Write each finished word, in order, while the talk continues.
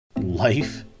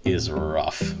Life is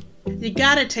rough. You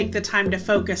gotta take the time to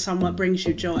focus on what brings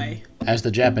you joy. As the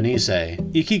Japanese say,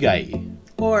 ikigai.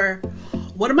 Or,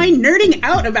 what am I nerding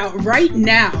out about right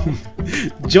now?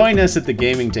 Join us at the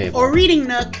gaming table. Or reading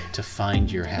nook. To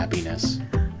find your happiness.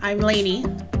 I'm Laney.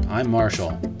 I'm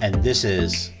Marshall. And this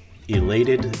is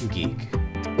Elated Geek.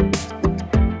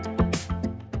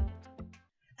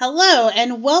 Hello,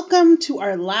 and welcome to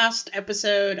our last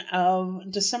episode of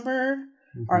December.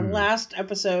 Our last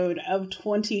episode of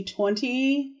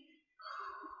 2020.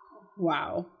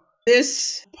 Wow.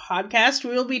 This podcast,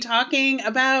 we will be talking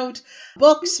about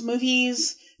books,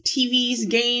 movies, TVs,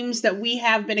 games that we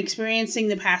have been experiencing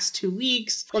the past 2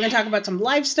 weeks. We're going to talk about some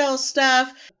lifestyle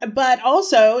stuff. But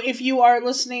also, if you are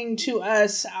listening to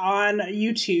us on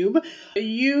YouTube,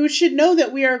 you should know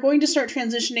that we are going to start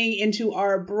transitioning into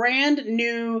our brand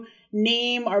new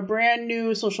name, our brand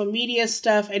new social media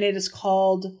stuff, and it is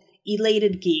called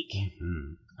Elated Geek.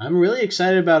 I'm really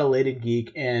excited about Elated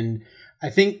Geek, and I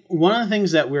think one of the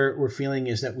things that we're feeling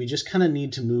is that we just kind of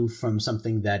need to move from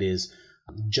something that is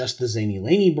just the Zainey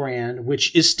Laney brand,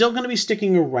 which is still going to be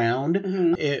sticking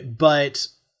around, but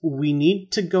we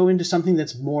need to go into something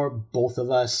that's more both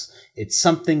of us. It's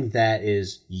something that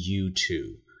is you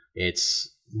two.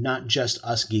 It's not just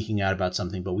us geeking out about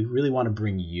something, but we really want to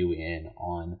bring you in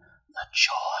on the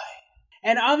joy.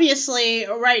 And obviously,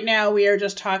 right now, we are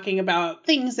just talking about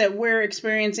things that we're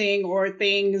experiencing or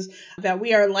things that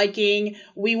we are liking.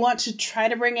 We want to try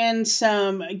to bring in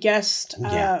some guest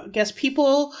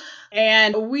people,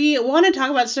 and we want to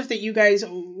talk about stuff that you guys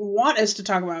want us to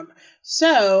talk about.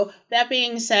 So, that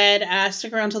being said,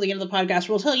 stick around till the end of the podcast.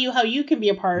 We'll tell you how you can be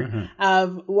a part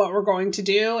of what we're going to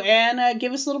do and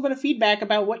give us a little bit of feedback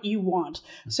about what you want.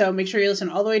 So, make sure you listen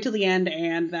all the way to the end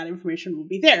and that information will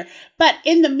be there. But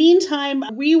in the meantime,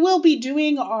 we will be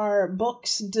doing our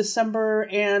books December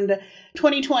and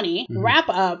 2020 wrap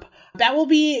up. That will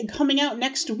be coming out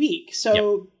next week.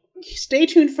 So, stay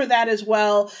tuned for that as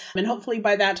well. And hopefully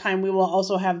by that time, we will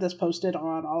also have this posted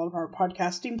on all of our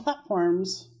podcasting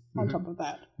platforms. On top of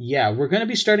that. Yeah, we're going to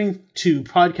be starting to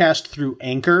podcast through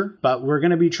Anchor, but we're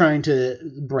going to be trying to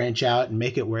branch out and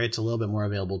make it where it's a little bit more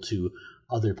available to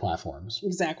other platforms.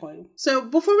 Exactly. So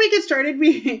before we get started,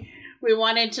 we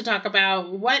wanted to talk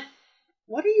about what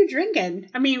are you drinking?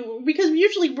 I mean, because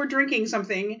usually we're drinking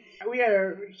something. We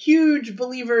are huge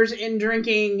believers in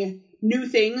drinking new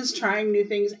things, trying new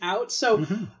things out. So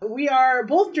we are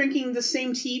both drinking the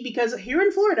same tea because here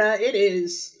in Florida, it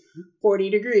is 40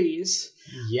 degrees.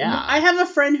 Yeah. I have a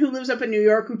friend who lives up in New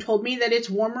York who told me that it's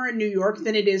warmer in New York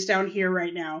than it is down here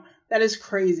right now. That is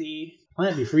crazy.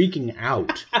 I'd be freaking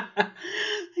out.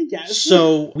 Yes.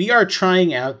 So we are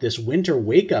trying out this winter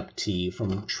wake-up tea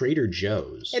from Trader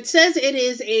Joe's. It says it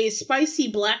is a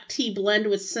spicy black tea blend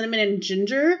with cinnamon and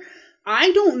ginger.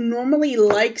 I don't normally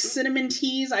like cinnamon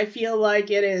teas. I feel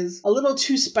like it is a little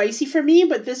too spicy for me,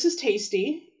 but this is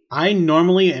tasty. I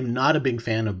normally am not a big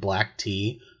fan of black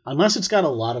tea. Unless it's got a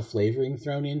lot of flavoring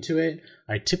thrown into it,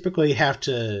 I typically have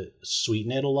to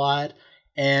sweeten it a lot.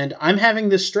 And I'm having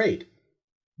this straight.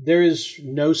 There is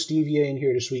no stevia in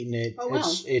here to sweeten it. Oh,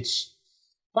 wow. It's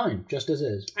fine, just as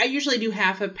is. I usually do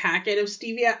half a packet of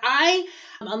stevia.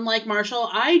 Unlike Marshall,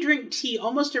 I drink tea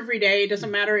almost every day. It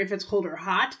doesn't matter if it's cold or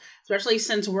hot. Especially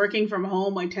since working from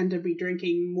home, I tend to be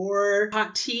drinking more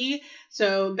hot tea.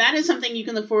 So that is something you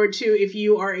can look forward to. If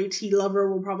you are a tea lover,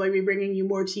 we'll probably be bringing you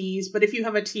more teas. But if you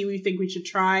have a tea we think we should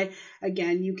try,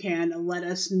 again, you can let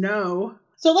us know.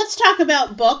 So let's talk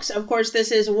about books. Of course,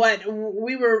 this is what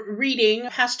we were reading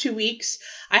past 2 weeks.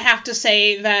 I have to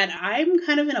say that I'm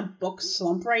kind of in a book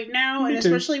slump right now. And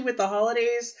especially with the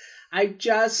holidays, I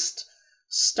just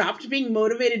stopped being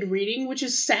motivated reading, which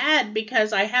is sad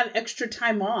because I have extra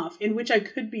time off in which I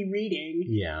could be reading.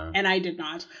 Yeah. And I did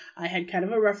not. I had kind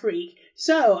of a rough week.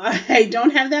 So I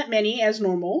don't have that many as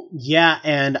normal. Yeah,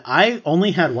 and I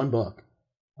only had one book.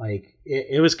 Like,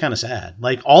 it was kind of sad.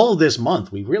 Like, all of this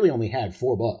month, we really only had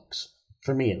 4 books.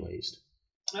 For me, at least.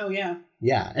 Oh, yeah.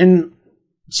 Yeah, and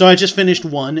so I just finished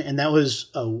one, and that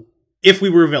was If We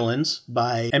Were Villains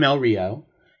by M.L. Rio.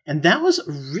 And that was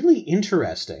really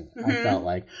interesting, I felt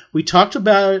like. We talked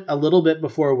about it a little bit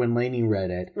before when Laney read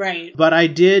it. Right. But I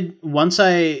did, once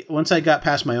I got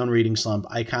past my own reading slump,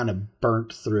 I kind of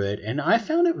burnt through it. And I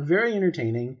found it very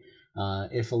entertaining,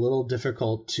 if a little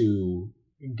difficult to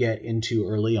get into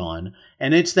early on.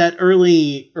 And it's that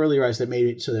early rise that made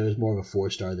it so that it was more of a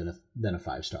 4-star than a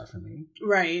 5-star for me.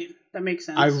 Right. That makes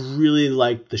sense. I really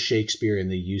liked the Shakespeare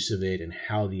and the use of it and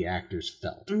how the actors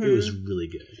felt. It was really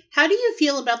good. How do you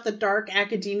feel about the dark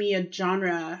academia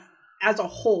genre as a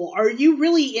whole? Are you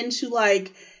really into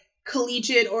like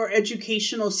collegiate or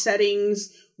educational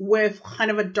settings with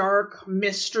kind of a dark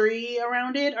mystery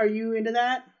around it. Are you into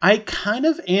that? I kind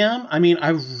of am. I mean, I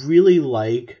really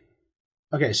like...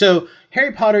 Okay, so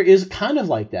Harry Potter is kind of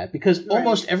like that because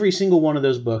almost every single one of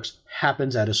those books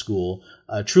happens at a school.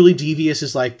 Truly Devious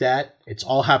is like that. It's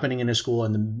all happening in a school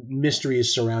and the mystery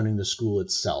is surrounding the school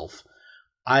itself.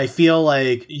 I feel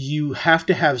like you have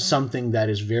to have something that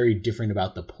is very different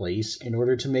about the place in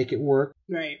order to make it work.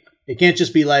 Right. It can't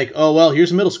just be like, oh, well,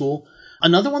 here's a middle school.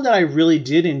 Another one that I really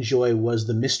did enjoy was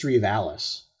The Mystery of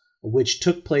Alice, which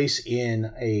took place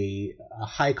in a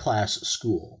high-class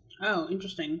school. Oh,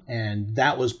 interesting. And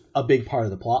that was a big part of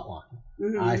the plot line.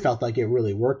 Mm-hmm. I felt like it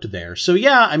really worked there. So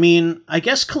yeah, I mean, I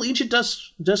guess collegiate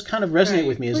does kind of resonate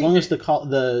with me as long as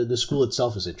the school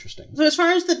itself is interesting. So as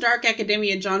far as the dark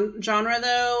academia genre,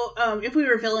 though, If We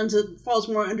Were Villains, it falls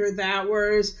more under that,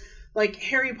 whereas like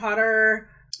Harry Potter,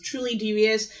 Truly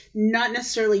Devious, not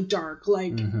necessarily dark.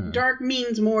 Like dark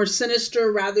means more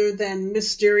sinister rather than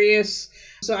mysterious.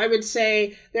 So I would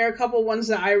say there are a couple ones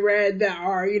that I read that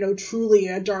are, truly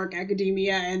a dark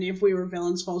academia, and If We Were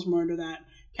Villains falls more into that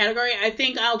category. I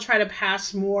think I'll try to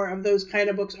pass more of those kind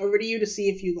of books over to you to see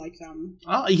if you like them.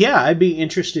 Yeah, I'd be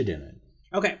interested in it.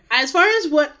 Okay. As far as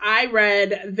what I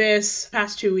read this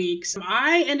past 2 weeks,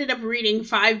 I ended up reading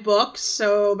 5 books,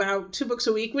 so about 2 books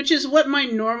a week, which is what my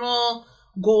normal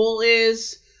goal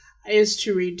is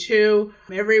to read 2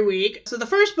 every week. So the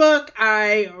first book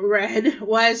I read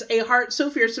was A Heart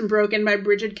So Fierce and Broken by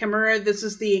Bridget Kemmerer. This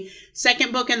is the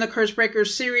second book in the Cursebreakers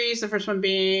series, the first one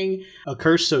being A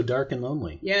Curse So Dark and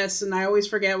Lonely. Yes, and I always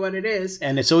forget what it is.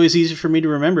 And it's always easy for me to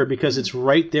remember because it's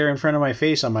right there in front of my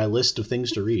face on my list of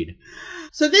things to read.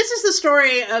 So this is the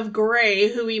story of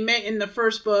Gray, who we met in the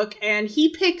first book, and he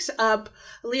picks up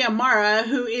Liamara,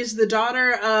 who is the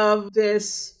daughter of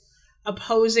this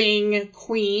opposing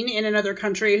queen in another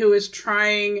country who is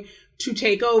trying to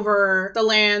take over the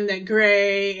land that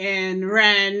Gray and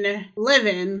Ren live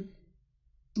in.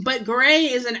 But Gray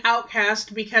is an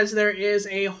outcast because there is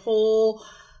a whole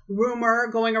rumor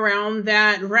going around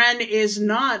that Ren is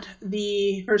not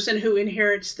the person who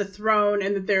inherits the throne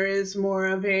and that there is more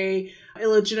of a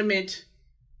illegitimate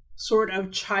sort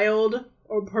of child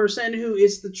or person who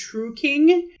is the true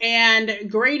king. And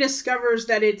Gray discovers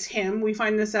that it's him. We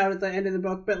find this out at the end of the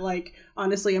book, but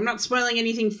honestly, I'm not spoiling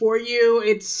anything for you.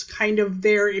 It's kind of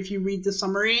there if you read the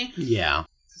summary. Yeah.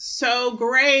 So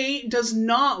Gray does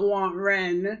not want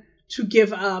Ren to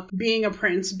give up being a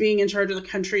prince, being in charge of the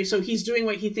country. So he's doing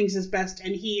what he thinks is best,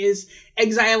 and he is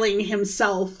exiling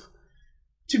himself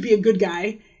to be a good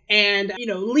guy and,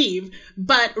 leave.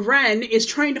 But Ren is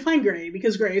trying to find Gray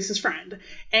because Gray is his friend.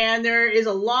 And there is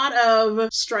a lot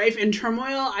of strife and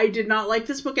turmoil. I did not like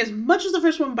this book as much as the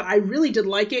first one, but I really did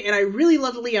like it. And I really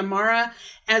loved Liamara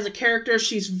as a character.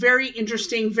 She's very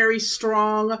interesting, very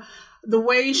strong. The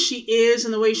way she is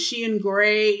and the way she and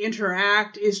Gray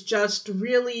interact is just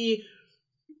really...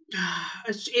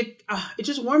 It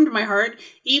just warmed my heart,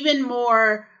 even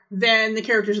more than the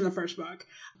characters in the first book.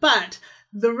 But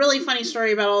the really funny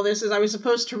story about all this is I was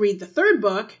supposed to read the third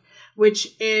book, which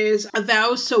is A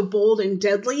Vow So Bold and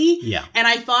Deadly. Yeah. And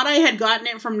I thought I had gotten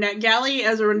it from NetGalley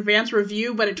as an advanced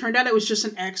review, but it turned out it was just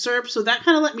an excerpt. So that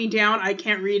kind of let me down. I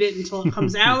can't read it until it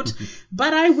comes out.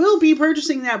 But I will be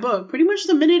purchasing that book pretty much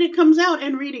the minute it comes out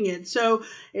and reading it. So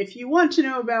if you want to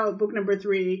know about book number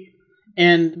 3.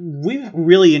 And we've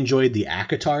really enjoyed the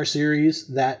ACOTAR series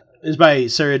that is by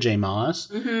Sarah J. Maas.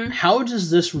 Mm-hmm. How does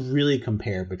this really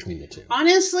compare between the two?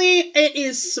 Honestly, it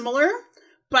is similar,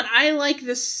 but I like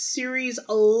this series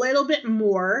a little bit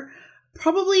more,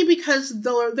 probably because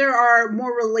there are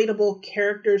more relatable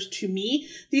characters to me.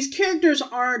 These characters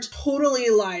aren't totally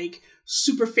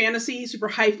super fantasy, super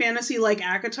high fantasy like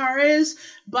ACOTAR is,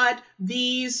 but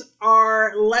these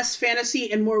are less fantasy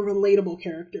and more relatable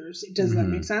characters. Does that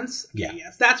make sense? Yeah.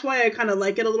 Yes. That's why I kind of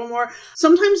like it a little more.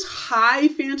 Sometimes high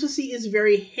fantasy is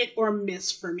very hit or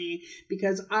miss for me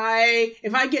because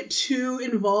if I get too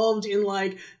involved in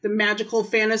the magical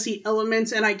fantasy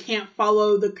elements and I can't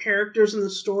follow the characters in the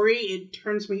story, it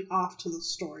turns me off to the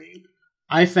story.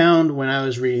 I found when I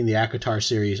was reading the ACOTAR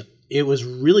series, it was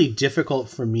really difficult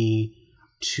for me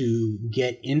to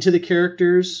get into the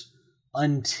characters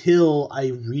until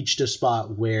I reached a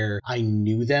spot where I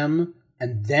knew them,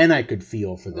 and then I could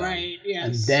feel for them. Right, yes.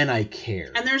 And then I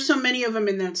cared. And there's so many of them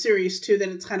in that series, too, that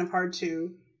it's kind of hard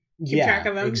to keep track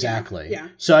of them. Exactly. Yeah.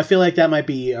 So I feel like that might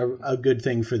be a good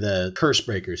thing for the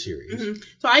Cursebreaker series. Mm-hmm.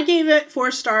 So I gave it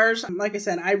 4 stars. Like I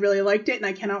said, I really liked it, and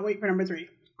I cannot wait for number 3.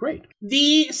 Great.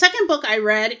 The second book I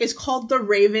read is called The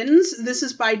Ravens. This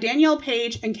is by Danielle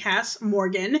Page and Cass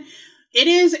Morgan. It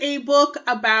is a book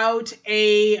about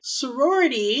a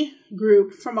sorority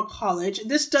group from a college.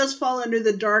 This does fall under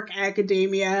the dark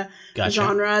academia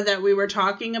genre that we were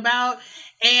talking about.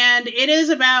 And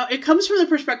it comes from the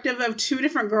perspective of two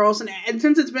different girls. And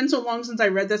since it's been so long since I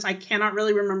read this, I cannot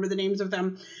really remember the names of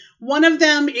them. One of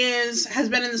them has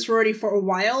been in the sorority for a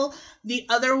while. The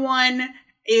other one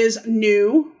is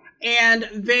new. And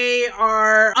they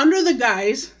are under the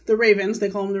guise, the Ravens,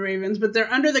 they call them the Ravens, but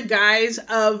they're under the guise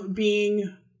of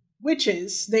being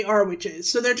witches. They are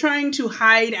witches. So they're trying to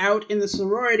hide out in the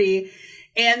sorority.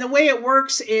 And the way it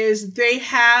works is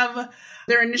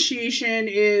their initiation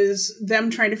is them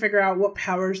trying to figure out what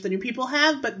powers the new people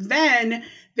have. But then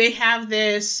they have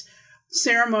this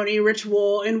ceremony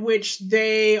ritual in which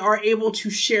they are able to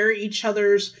share each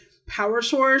other's power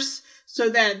source so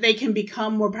that they can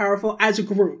become more powerful as a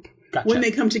group. Gotcha. When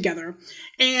they come together.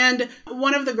 And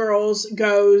one of the girls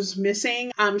goes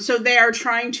missing. So they are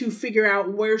trying to figure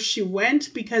out where she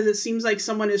went because it seems like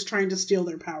someone is trying to steal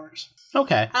their powers.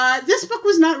 Okay. This book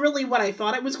was not really what I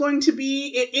thought it was going to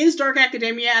be. It is dark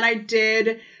academia, and I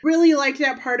did really like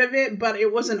that part of it, but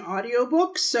it was an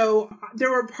audiobook. So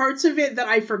there were parts of it that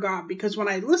I forgot because when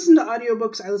I listen to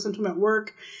audiobooks, I listen to them at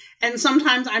work. And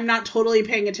sometimes I'm not totally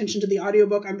paying attention to the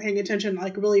audiobook. I'm paying attention,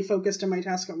 like really focused on my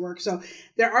task at work. So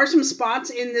there are some spots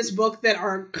in this book that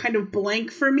are kind of blank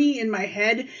for me in my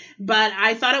head, but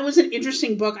I thought it was an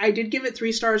interesting book. I did give it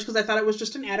 3 stars because I thought it was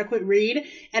just an adequate read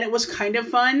and it was kind of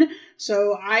fun.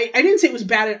 So I didn't say it was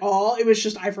bad at all. It was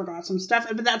just I forgot some stuff,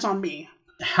 but that's on me.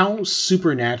 How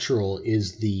supernatural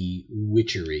is the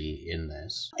witchery in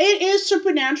this? It is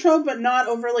supernatural, but not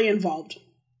overly involved.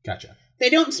 Gotcha. They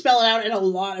don't spell it out in a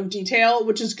lot of detail,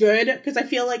 which is good, because I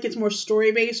feel like it's more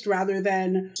story-based rather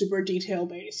than super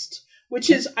detail-based,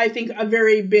 which is, I think, a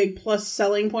very big plus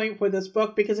selling point for this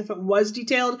book, because if it was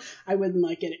detailed, I wouldn't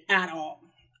like it at all.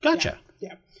 Gotcha.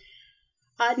 Yeah.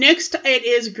 Next, it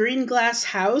is Green Glass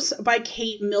House by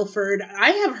Kate Milford.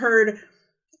 I have heard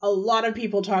a lot of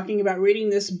people talking about reading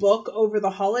this book over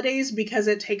the holidays because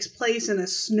it takes place in a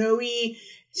snowy,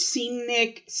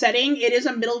 scenic setting. It is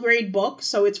a middle grade book,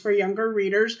 so it's for younger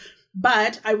readers,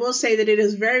 but I will say that it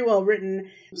is very well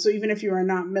written, so even if you are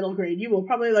not middle grade, you will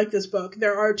probably like this book.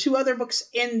 There are 2 other books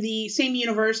in the same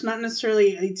universe, not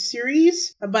necessarily a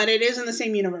series, but it is in the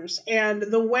same universe. And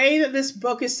the way that this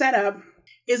book is set up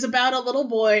is about a little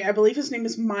boy, I believe his name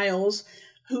is Miles,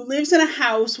 who lives in a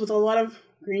house with a lot of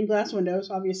green glass windows,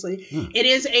 obviously. It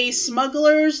is a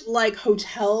smuggler's,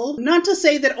 hotel. Not to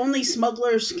say that only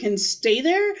smugglers can stay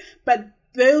there, but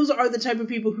those are the type of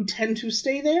people who tend to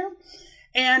stay there.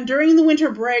 And during the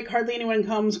winter break, hardly anyone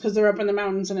comes because they're up in the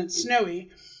mountains and it's snowy.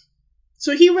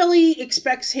 So he really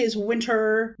expects his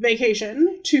winter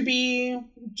vacation to be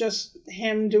just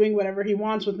him doing whatever he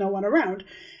wants with no one around.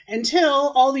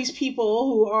 Until all these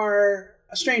people who are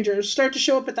strangers start to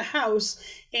show up at the house,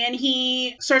 and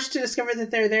he starts to discover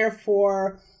that they're there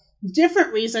for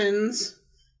different reasons,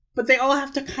 but they all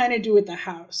have to kind of do with the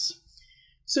house.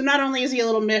 So not only is he a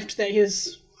little miffed that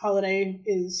his holiday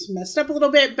is messed up a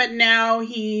little bit, but now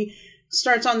he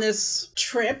starts on this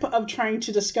trip of trying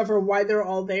to discover why they're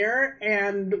all there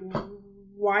and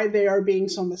why they are being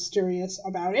so mysterious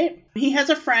about it. He has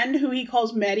a friend who he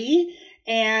calls Maddie,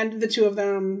 and the 2 of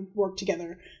them work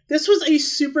together. This was a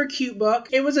super cute book.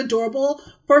 It was adorable.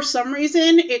 For some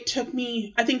reason, it took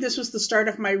me, I think this was the start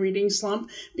of my reading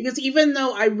slump, because even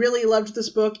though I really loved this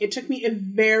book, it took me a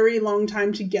very long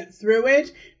time to get through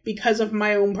it because of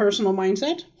my own personal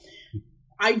mindset.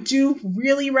 I do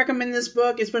really recommend this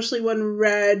book, especially when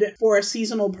read for a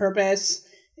seasonal purpose.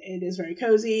 It is very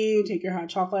cozy. Take your hot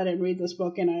chocolate and read this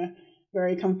book in a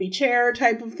very comfy chair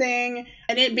type of thing.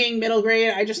 And it being middle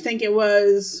grade, I just think it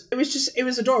was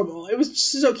adorable. It was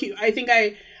just so cute. I think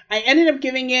I ended up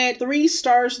giving it 3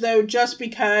 stars though, just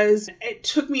because it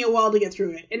took me a while to get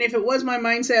through it. And if it was my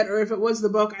mindset or if it was the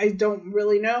book, I don't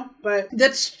really know. But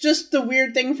that's just the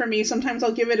weird thing for me. Sometimes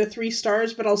I'll give it a 3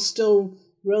 stars, but I'll still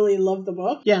really love the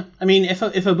book. Yeah. I mean, if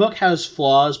a book has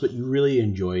flaws, but you really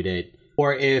enjoyed it,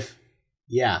 or if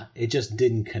it just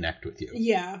didn't connect with you.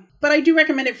 Yeah. But I do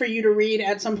recommend it for you to read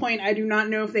at some point. I do not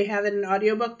know if they have it in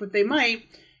audiobook, but they might.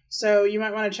 So you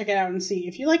might want to check it out and see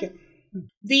if you like it.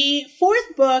 The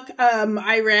 4th book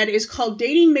I read is called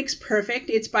Dating Makes Perfect.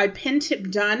 It's by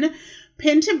Pentip Dunn.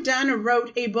 Pentip Dunn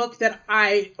wrote a book that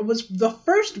was the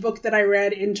first book that I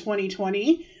read in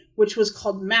 2020, which was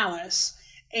called Malice.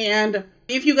 And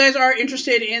if you guys are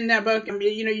interested in that book,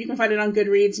 you can find it on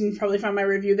GoodReads and probably find my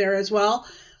review there as well.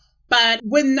 But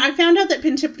when I found out that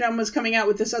Pentip Dunn was coming out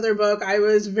with this other book, I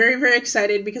was very, very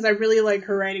excited because I really like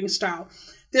her writing style.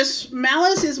 This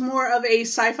Malice is more of a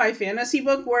sci-fi fantasy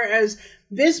book, whereas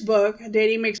This book,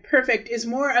 Dating Makes Perfect, is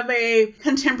more of a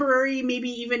contemporary, maybe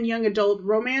even young adult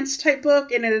romance type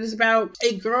book, and it is about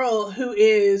a girl who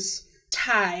is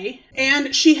Thai,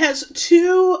 and she has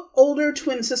two older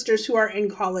twin sisters who are in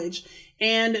college.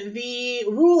 And the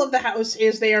rule of the house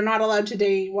is they are not allowed to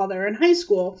date while they're in high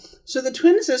school. So the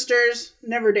twin sisters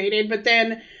never dated, but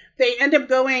then they end up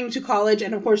going to college,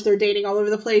 and of course they're dating all over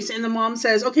the place. And the mom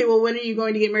says, okay, well, when are you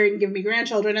going to get married and give me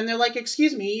grandchildren? And they're like,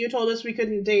 excuse me, you told us we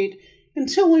couldn't date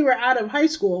until we were out of high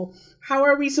school. How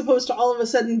are we supposed to all of a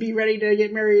sudden be ready to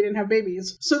get married and have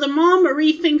babies? So the mom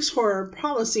rethinks her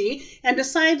policy and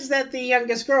decides that the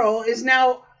youngest girl is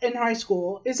now in high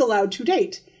school, is allowed to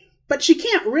date. But she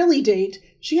can't really date.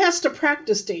 She has to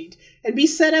practice date and be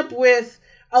set up with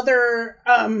other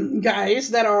guys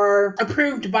that are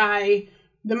approved by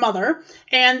the mother.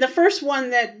 And the first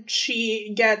one that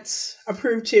she gets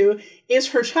approved to is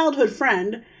her childhood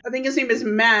friend. I think his name is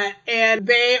Matt. And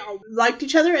they liked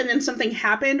each other, and then something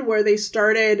happened where they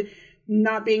started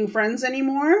not being friends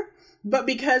anymore. But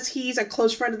because he's a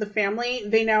close friend of the family,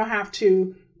 they now have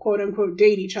to, quote unquote,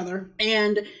 date each other.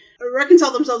 And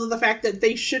reconcile themselves with the fact that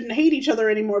they shouldn't hate each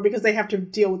other anymore because they have to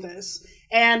deal with this.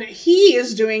 And he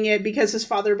is doing it because his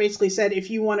father basically said, if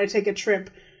you want to take a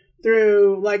trip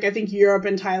through, like, I think Europe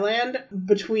and Thailand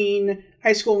between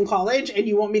high school and college, and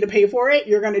you want me to pay for it,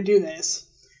 you're going to do this.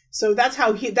 So that's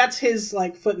his,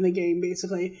 like, foot in the game,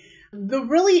 basically. The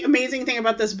really amazing thing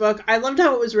about this book, I loved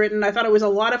how it was written. I thought it was a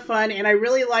lot of fun, and I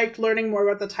really liked learning more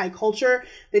about the Thai culture.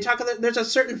 There's a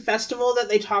certain festival that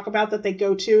they talk about that they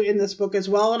go to in this book as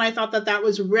well, and I thought that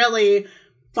was really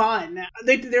fun.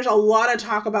 There's a lot of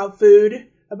talk about food,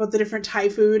 about the different Thai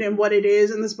food and what it is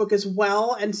in this book as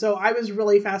well, and so I was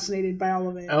really fascinated by all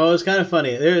of it. Oh, it was kind of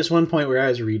funny. There was one point where I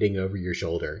was reading over your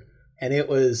shoulder, and it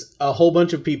was a whole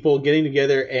bunch of people getting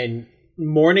together and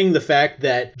mourning the fact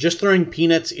that just throwing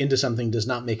peanuts into something does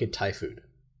not make it Thai food.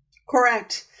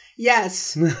 Correct.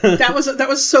 Yes. that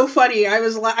was so funny. I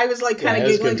was like kind of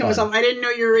giggling to myself. I didn't know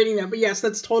you were reading that, but yes,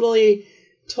 that's totally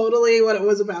what it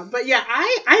was about. But yeah,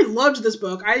 I loved this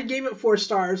book. I gave it 4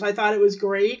 stars. I thought it was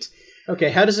great. Okay,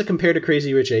 how does it compare to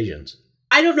Crazy Rich Asians?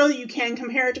 I don't know that you can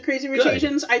compare it to Crazy Rich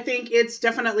Asians. I think it's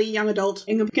definitely young adult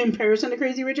in comparison to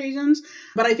Crazy Rich Asians,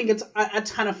 but I think it's a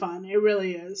ton of fun. It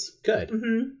really is. Good.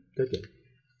 Mm-hmm. Good.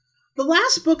 The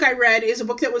last book I read is a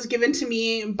book that was given to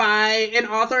me by an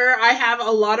author. I have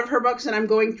a lot of her books, and I'm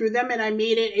going through them, and I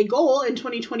made it a goal in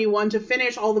 2021 to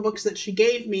finish all the books that she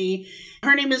gave me.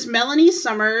 Her name is Melanie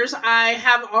Summers. I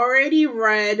have already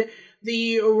read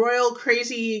the Royal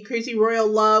Crazy Royal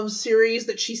Love series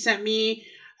that she sent me.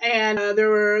 And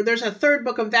there's a 3rd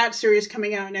book of that series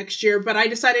coming out next year, but I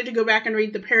decided to go back and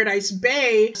read the Paradise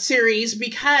Bay series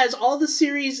because all the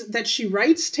series that she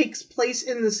writes takes place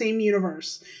in the same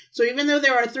universe. So even though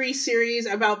there are 3 series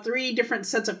about 3 different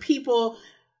sets of people,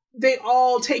 they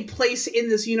all take place in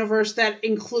this universe that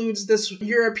includes this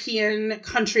European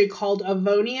country called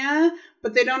Avonia,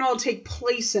 but they don't all take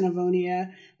place in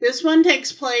Avonia. This one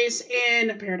takes place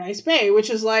in Paradise Bay,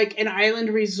 which is like an island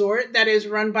resort that is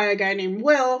run by a guy named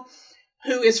Will,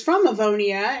 who is from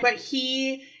Avonia, but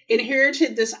he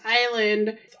inherited this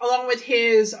island along with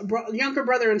his younger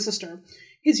brother and sister.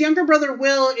 His younger brother,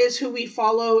 Will, is who we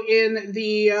follow in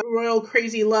the Royal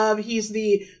Crazy Love. He's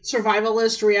the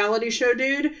survivalist reality show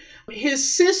dude.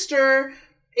 His sister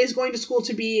is going to school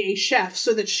to be a chef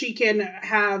so that she can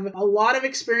have a lot of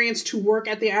experience to work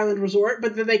at the island resort,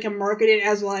 but then they can market it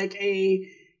as like a,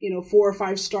 4 or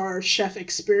 5 star chef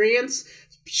experience.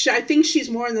 I think she's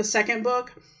more in the 2nd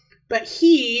book, but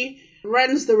he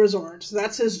runs the resort. So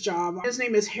that's his job. His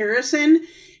name is Harrison.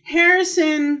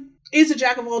 Harrison is a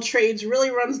jack of all trades,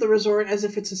 really runs the resort as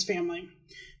if it's his family.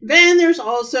 Then there's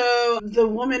also the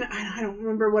woman, I don't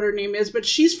remember what her name is, but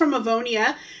she's from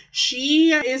Avonia.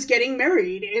 She is getting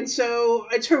married, and so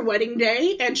it's her wedding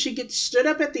day, and she gets stood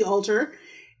up at the altar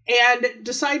and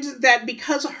decides that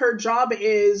because her job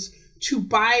is to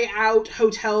buy out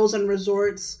hotels and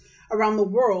resorts around the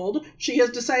world, she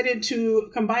has decided to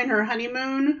combine her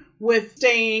honeymoon with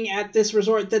staying at this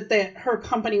resort that her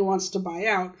company wants to buy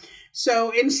out.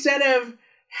 So instead of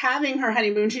having her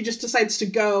honeymoon, she just decides to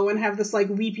go and have this like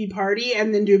weepy party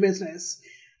and then do business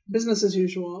as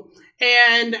usual.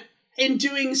 And in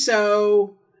doing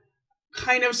so,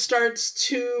 kind of starts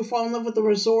to fall in love with the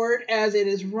resort as it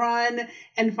is run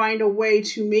and find a way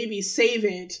to maybe save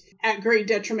it at great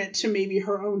detriment to maybe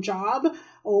her own job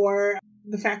or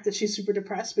the fact that she's super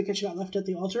depressed because she got left at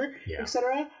the altar,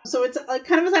 etc. So it's like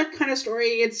kind of that kind of story.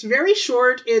 It's very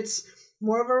short. It's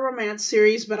more of a romance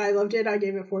series, but I loved it. I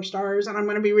gave it 4 stars, and I'm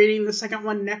going to be reading the 2nd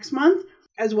one next month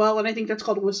as well, and I think that's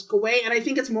called Whisk Away, and I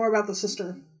think it's more about the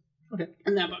sister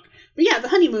in that book. But yeah, The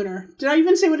Honeymooner. Did I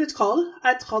even say what it's called?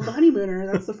 It's called The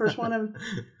Honeymooner. That's the first one of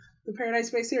the Paradise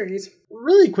Bay series.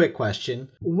 Really quick question.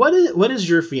 What is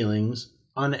your feelings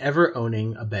on ever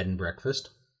owning a bed and breakfast?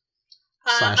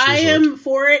 I am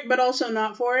for it, but also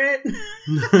not for it.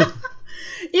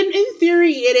 In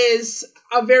theory, it is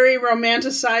a very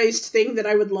romanticized thing that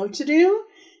I would love to do,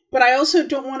 but I also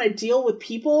don't want to deal with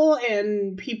people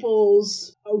and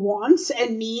people's wants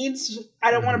and needs.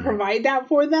 I don't want to provide that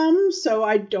for them, so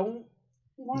I don't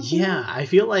want to. Yeah, I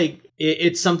feel like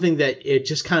it's something that it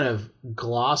just kind of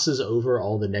glosses over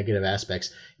all the negative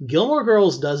aspects. Gilmore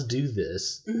Girls does do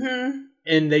this,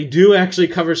 and they do actually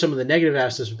cover some of the negative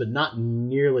aspects, but not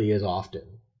nearly as often.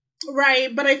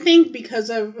 Right, but I think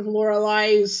because of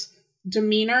Lorelai's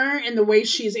demeanor and the way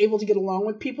she's able to get along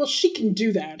with people, she can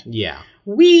do that. Yeah.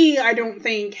 We, I don't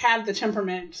think, have the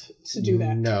temperament to do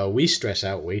that. No, we stress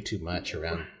out way too much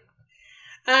around.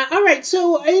 All right,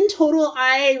 so in total,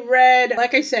 I read,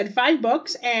 like I said, 5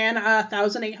 books and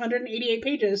 1,888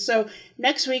 pages. So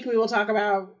next week, we will talk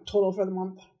about total for the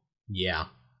month. Yeah,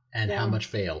 and how much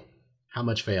fail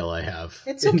I have.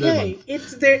 It's okay.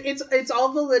 It's there. It's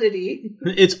all validity.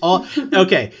 It's all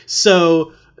okay.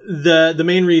 So the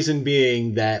main reason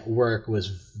being that work was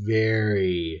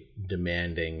very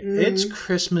demanding. It's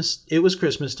Christmas. It was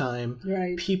Christmas time.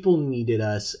 Right. People needed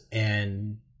us,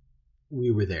 and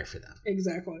we were there for them.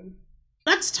 Exactly.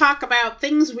 Let's talk about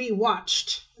things we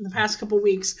watched in the past couple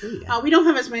weeks. Ooh, yeah. We don't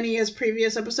have as many as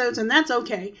previous episodes, and that's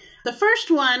okay. The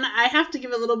first one, I have to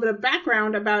give a little bit of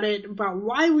background about it, about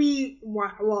why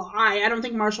I don't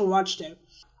think Marshall watched it.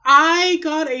 I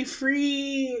got a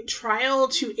free trial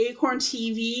to Acorn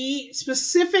TV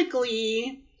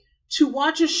specifically to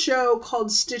watch a show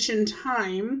called Stitch in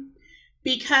Time,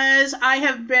 because I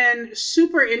have been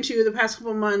super into the past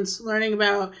couple months learning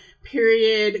about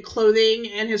period clothing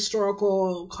and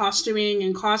historical costuming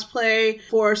and cosplay.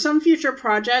 For some future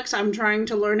projects, I'm trying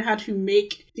to learn how to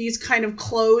make these kind of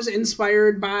clothes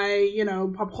inspired by,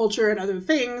 pop culture and other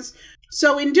things.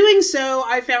 So in doing so,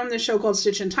 I found this show called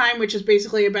Stitch in Time, which is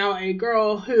basically about a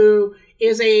girl who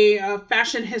is a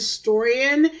fashion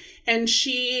historian, and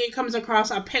she comes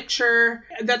across a picture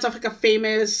that's of like a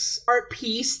famous art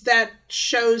piece that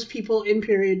shows people in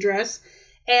period dress.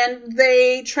 And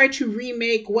they try to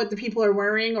remake what the people are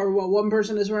wearing or what one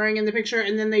person is wearing in the picture.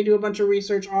 And then they do a bunch of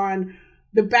research on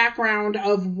the background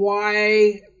of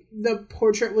why the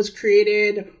portrait was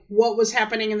created, what was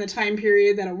happening in the time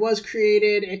period that it was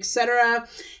created, etc.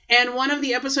 And one of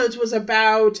the episodes was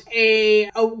about a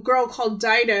girl called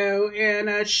Dido,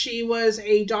 and she was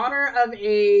a daughter of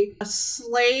a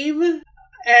slave,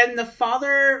 and the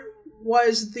father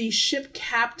was the ship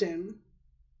captain.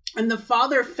 And the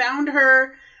father found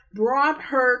her, brought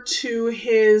her to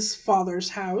his father's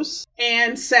house,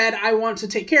 and said, I want to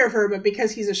take care of her, but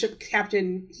because he's a ship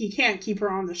captain, he can't keep her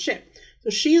on the ship. So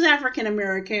she's African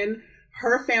American,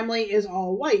 her family is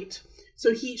all white.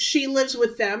 So she lives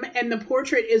with them, and the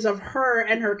portrait is of her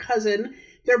and her cousin.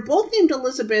 They're both named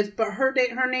Elizabeth, but her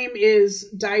name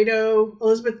is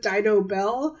Elizabeth Dido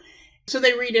Bell. So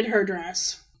they redid her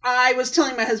dress. I was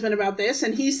telling my husband about this,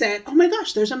 and he said, oh my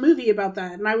gosh, there's a movie about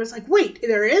that. And I was like, wait,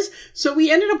 there is? So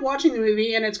we ended up watching the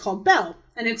movie, and it's called Belle.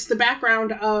 And it's the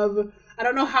background of, I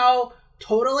don't know how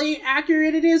totally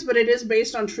accurate it is, but it is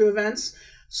based on true events.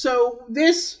 So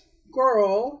this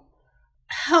girl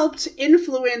helped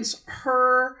influence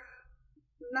her,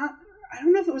 I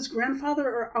don't know if it was grandfather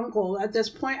or uncle at this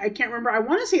point. I can't remember. I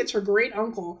want to say it's her great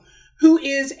uncle, who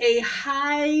is a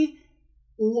high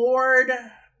lord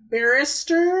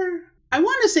barrister. I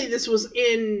want to say this was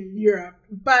in Europe,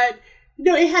 but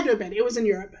no, it had to have been. It was in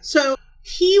Europe. So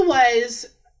he was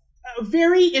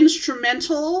very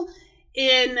instrumental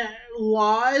in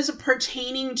laws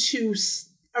pertaining to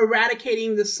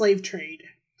eradicating the slave trade.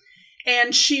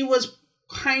 And she was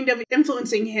kind of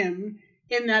influencing him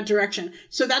in that direction.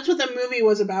 So that's what the movie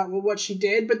was about, what she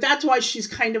did. But that's why she's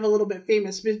kind of a little bit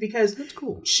famous, because that's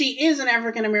cool. She is an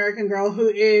African American girl who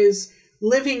is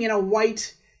living in a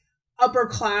white upper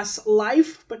class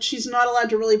life, but she's not allowed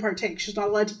to really partake. She's not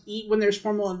allowed to eat when there's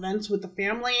formal events with the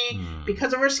family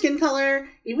because of her skin color,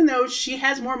 even though she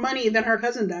has more money than her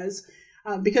cousin does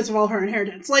because of all her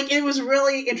inheritance. Like, it was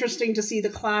really interesting to see the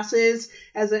classes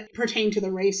as it pertained to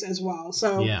the race as well.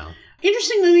 So yeah.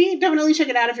 Interesting movie. Definitely check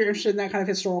it out if you're interested in that kind of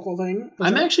historical thing.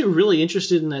 I'm actually really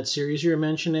interested in that series you're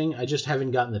mentioning. I just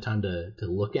haven't gotten the time to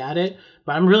look at it.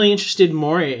 But I'm really interested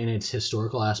more in its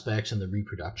historical aspects and the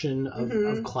reproduction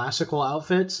of classical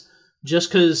outfits.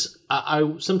 Just because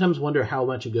I sometimes wonder how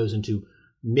much it goes into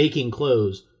making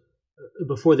clothes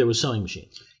before there was sewing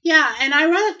machines. Yeah, and I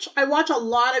watch a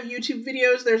lot of YouTube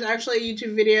videos. There's actually a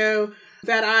YouTube video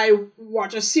that I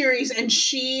watch a series, and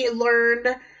she learned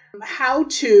how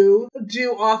to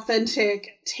do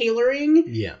authentic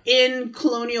tailoring in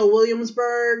colonial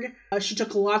Williamsburg. She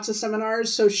took lots of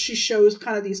seminars, so she shows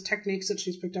kind of these techniques that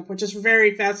she's picked up, which is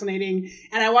very fascinating.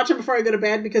 And I watch them before I go to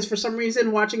bed because for some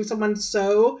reason watching someone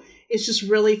sew is just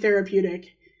really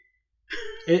therapeutic.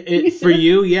 For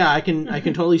you, yeah, I can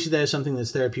totally see that as something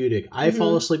that's therapeutic. I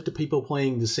fall asleep to people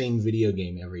playing the same video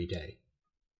game every day.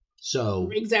 So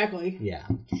exactly. Yeah.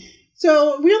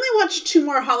 So we only watched 2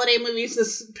 more holiday movies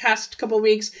this past couple of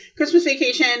weeks, Christmas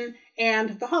Vacation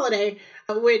and The Holiday,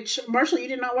 which, Marshall, you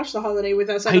did not watch The Holiday with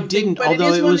us, I didn't, think,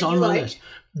 although it was on my list.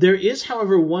 There is,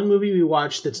 however, one movie we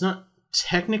watched that's not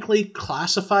technically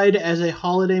classified as a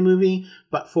holiday movie,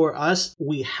 but for us,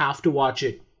 we have to watch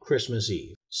it Christmas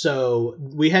Eve. So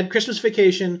we had Christmas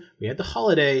Vacation, we had The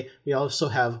Holiday, we also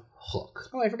have Hook.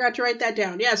 Oh, I forgot to write that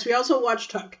down. Yes, we also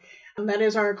watched Hook. And that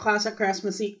is our classic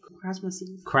Christmas Eve.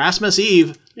 Christmas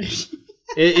Eve.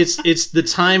 It's the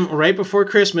time right before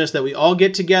Christmas that we all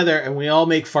get together and we all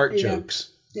make fart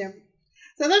jokes. Yeah.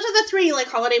 So those are the 3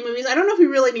 holiday movies. I don't know if we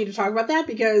really need to talk about that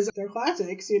because they're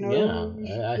classics,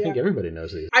 Yeah, I think everybody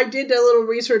knows these. I did a little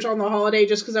research on The Holiday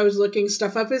just because I was looking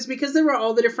stuff up, is because there were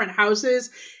all the different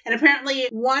houses, and apparently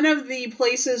one of the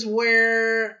places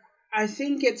where I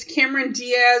think it's Cameron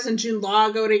Diaz and Jude Law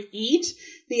go to eat,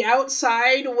 the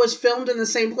outside was filmed in the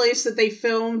same place that they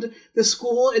filmed the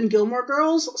school in Gilmore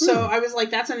Girls. So I was like,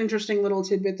 that's an interesting little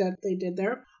tidbit that they did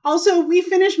there. Also, we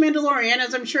finished Mandalorian,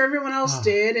 as I'm sure everyone else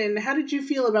did. And how did you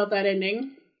feel about that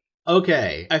ending?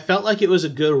 Okay. I felt like it was a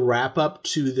good wrap up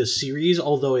to the series,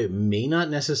 although it may not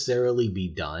necessarily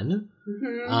be done.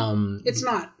 Mm-hmm. It's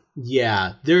not.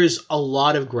 Yeah. There's a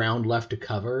lot of ground left to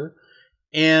cover.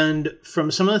 And from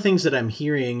some of the things that I'm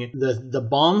hearing, the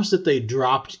bombs that they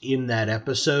dropped in that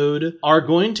episode are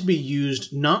going to be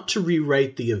used not to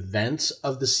rewrite the events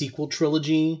of the sequel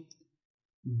trilogy,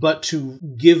 but to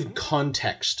give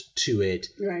context to it.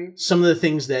 Right. Some of the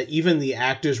things that even the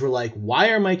actors were like, why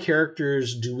are my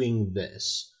characters doing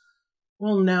this?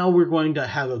 Well, now we're going to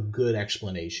have a good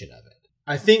explanation of it.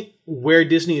 I think where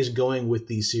Disney is going with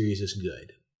these series is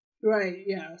good. Right,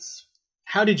 yes.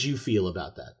 How did you feel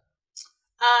about that?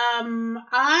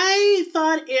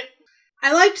 I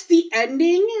liked the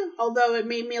ending, although it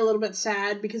made me a little bit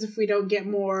sad because if we don't get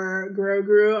more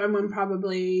Grogu, I'm going to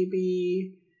probably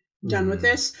be done with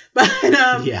this. But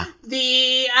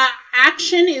the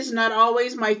action is not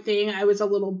always my thing. I was a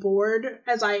little bored,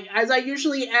 as I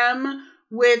usually am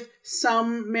with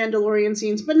some Mandalorian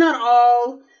scenes, but not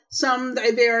all. Some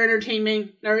they are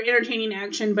entertaining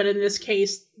action, but in this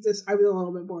case, I was a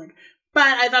little bit bored. But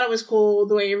I thought it was cool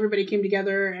the way everybody came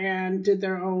together and did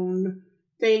their own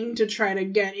thing to try to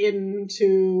get in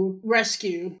to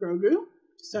rescue Grogu.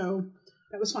 So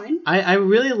that was fine. I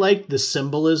really liked the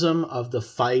symbolism of the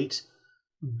fight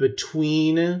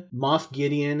between Moff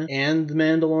Gideon and the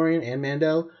Mandalorian and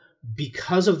Mando.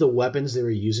 Because of the weapons they were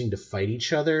using to fight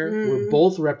each other, were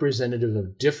both representative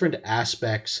of different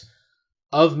aspects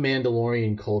of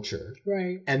Mandalorian culture.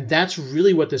 Right. And that's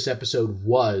really what this episode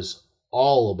was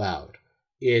all about.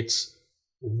 It's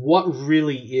what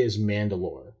really is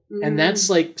Mandalore. And that's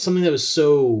like something that was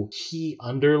so key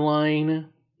underline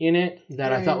in it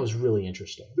that I thought was really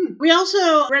interesting. We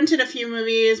also rented a few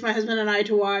movies, my husband and I,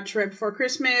 to watch right before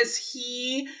Christmas.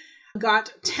 He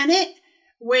got Tenet,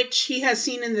 which he has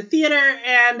seen in the theater,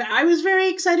 and I was very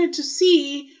excited to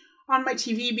see on my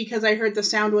TV because I heard the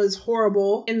sound was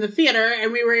horrible in the theater,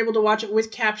 and we were able to watch it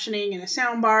with captioning and a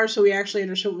sound bar, so we actually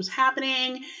understood what was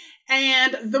happening.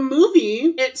 And the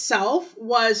movie itself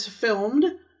was filmed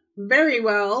very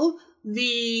well.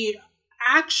 The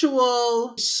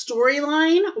actual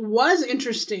storyline was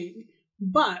interesting,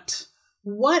 but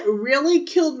what really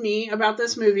killed me about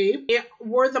this movie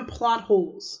were the plot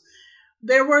holes.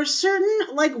 There were certain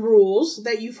rules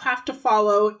that you have to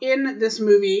follow in this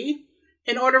movie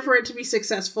in order for it to be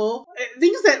successful.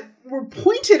 Things that were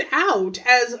pointed out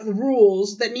as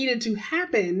rules that needed to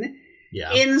happen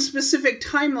in specific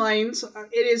timelines.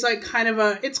 It is kind of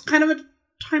a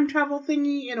time travel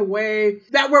thingy in a way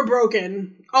that were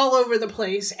broken all over the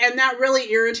place. And that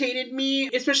really irritated me,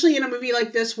 especially in a movie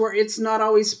like this where it's not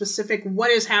always specific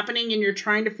what is happening and you're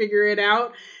trying to figure it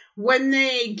out. When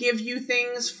they give you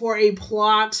things for a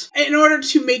plot in order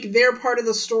to make their part of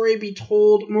the story be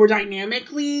told more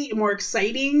dynamically, more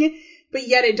exciting, but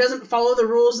yet it doesn't follow the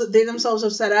rules that they themselves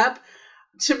have set up,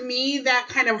 to me, that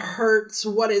kind of hurts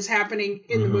what is happening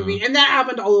in the movie. And that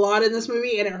happened a lot in this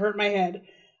movie, and it hurt my head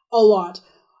a lot.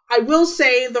 I will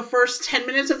say the first 10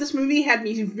 minutes of this movie had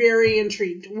me very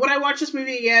intrigued. Would I watch this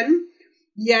movie again?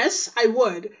 Yes, I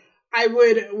would. I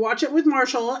would watch it with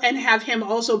Marshall and have him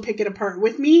also pick it apart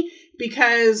with me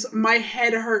because my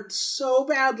head hurt so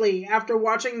badly after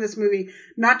watching this movie.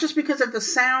 Not just because of the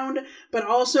sound, but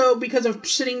also because of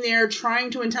sitting there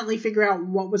trying to intently figure out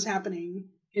what was happening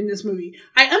in this movie.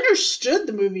 I understood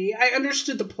the movie. I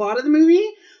understood the plot of the movie.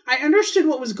 I understood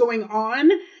what was going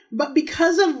on. But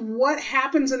because of what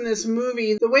happens in this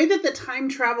movie, the way that the time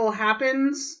travel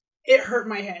happens, it hurt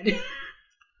my head.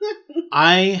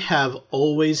 I have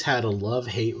always had a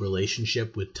love-hate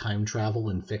relationship with time travel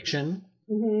in fiction.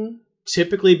 Mm-hmm.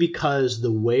 Typically because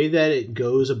the way that it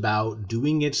goes about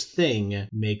doing its thing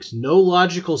makes no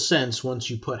logical sense once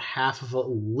you put half of a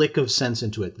lick of sense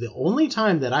into it. The only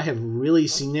time that I have really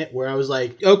seen it where I was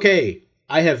like, okay,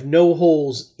 I have no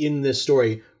holes in this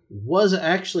story was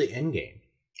actually Endgame.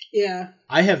 Yeah.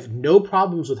 I have no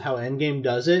problems with how Endgame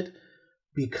does it,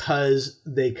 because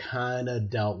they kind of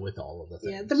dealt with all of the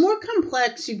things. Yeah, the more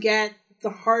complex you get, the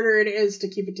harder it is to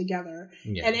keep it together.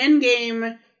 Yeah. And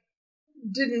Endgame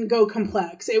didn't go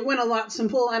complex. It went a lot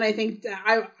simple, and I think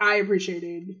that I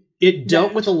appreciated it.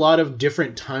 Dealt with a lot of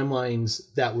different timelines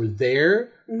that were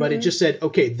there, but it just said,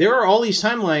 okay, there are all these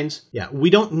timelines. Yeah, we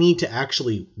don't need to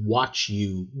actually watch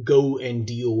you go and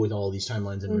deal with all these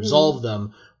timelines and resolve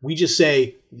them. We just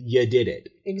say, you did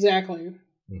it. Exactly.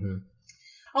 Mm-hmm.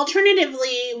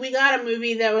 Alternatively, we got a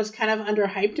movie that was kind of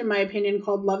underhyped, in my opinion,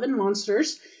 called Love and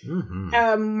Monsters.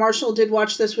 Mm-hmm. Marshall did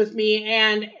watch this with me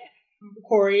and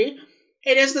Corey.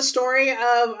 It is the story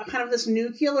of kind of this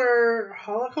nuclear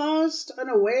holocaust, in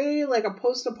a way, like a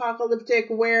post-apocalyptic,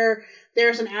 where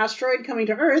there's an asteroid coming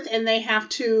to Earth and they have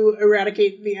to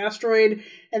eradicate the asteroid,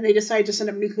 and they decide to send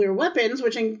up nuclear weapons,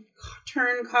 which in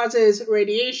turn causes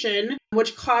radiation,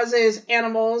 which causes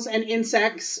animals and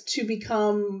insects to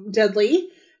become deadly.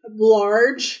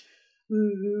 Large,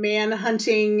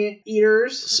 man-hunting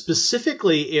eaters.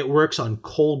 Specifically, it works on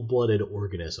cold-blooded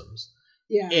organisms.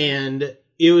 Yeah. And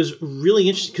it was really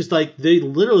interesting because, like, they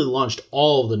literally launched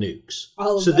all of the nukes.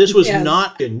 So this was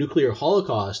not a nuclear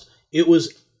holocaust. It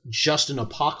was just an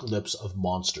apocalypse of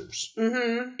monsters.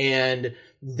 Mm-hmm. And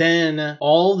then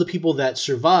all the people that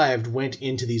survived went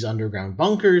into these underground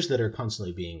bunkers that are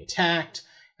constantly being attacked,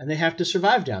 and they have to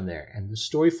survive down there. And the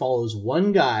story follows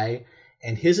one guy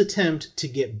and his attempt to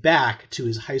get back to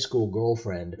his high school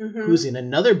girlfriend, who's in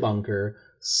another bunker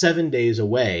 7 days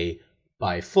away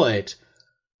by foot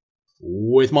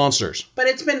with monsters. But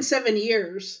it's been 7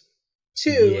 years,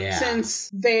 too,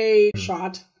 since they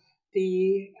shot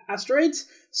the asteroids.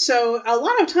 So a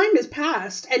lot of time has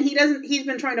passed, and he's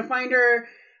been trying to find her,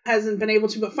 hasn't been able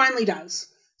to, but finally does.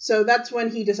 So that's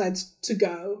when he decides to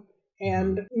go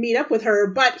and meet up with her,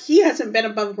 but he hasn't been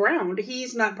above ground.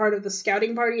 He's not part of the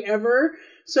scouting party ever,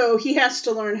 so he has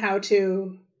to learn how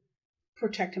to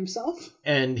protect himself.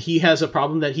 And he has a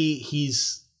problem that he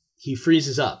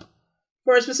freezes up.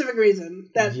 For a specific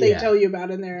reason that they tell you about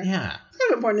in there. Yeah. It's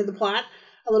kind of important to the plot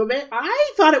a little bit.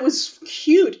 I thought it was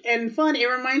cute and fun. It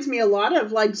reminds me a lot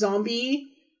of, like, zombie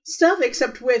stuff,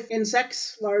 except with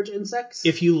insects, large insects.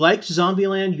 If you liked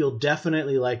Zombieland, you'll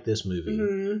definitely like this movie.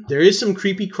 Mm-hmm. There is some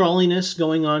creepy crawliness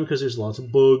going on because there's lots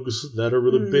of bugs that are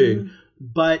really big.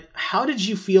 But how did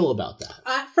you feel about that?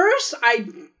 At first,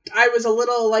 I was a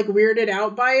little, like, weirded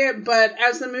out by it, but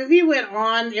as the movie went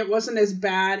on, it wasn't as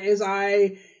bad as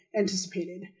I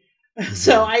anticipated.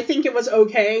 So I think it was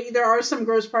okay. There are some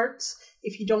gross parts.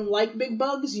 If you don't like big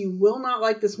bugs, you will not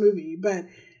like this movie, but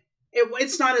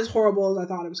it's not as horrible as I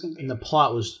thought it was going to be. And the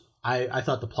plot was, I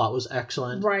thought the plot was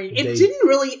excellent. Right. It didn't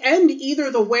really end either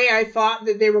the way I thought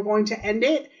that they were going to end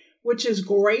it, which is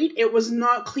great. It was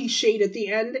not cliched at the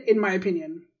end, in my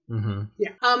opinion. Mm-hmm.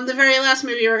 Yeah. The very last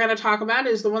movie we're going to talk about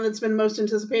is the one that's been most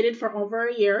anticipated for over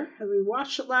a year. And we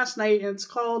watched it last night, and it's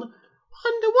called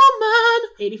Wonder Woman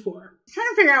 84. I'm trying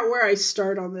to figure out where I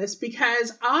start on this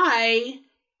because I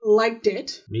liked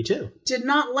it. Me too. Did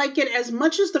not like it as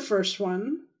much as the first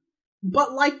one,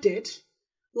 but liked it.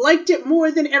 Liked it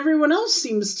more than everyone else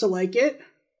seems to like it.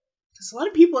 Because a lot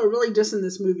of people are really dissing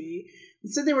this movie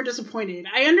and said they were disappointed.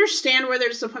 I understand where their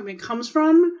disappointment comes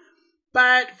from,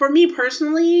 but for me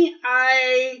personally,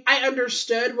 I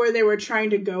understood where they were trying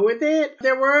to go with it.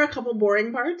 There were a couple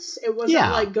boring parts. It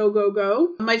wasn't like go, go,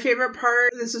 go. My favorite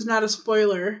part, this is not a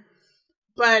spoiler,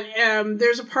 but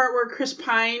there's a part where Chris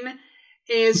Pine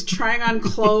is trying on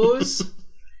clothes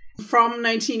from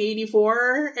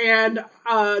 1984 and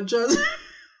just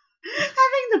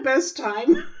having the best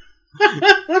time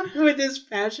with his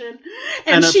fashion.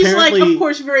 And she's like, of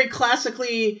course, very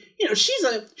classically, she's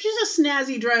a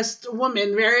snazzy dressed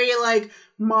woman, very like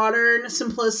modern,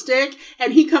 simplistic,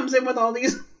 and he comes in with all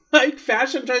these like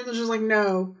fashion trends and she's like,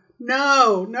 no,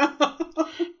 No.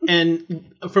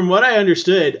 And from what I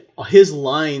understood, his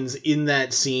lines in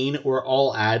that scene were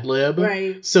all ad-lib.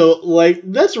 Right. So, like,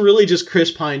 that's really just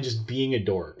Chris Pine just being a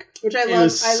dork. Which I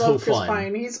love. I love Chris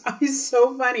Pine. He's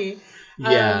so funny.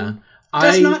 Yeah.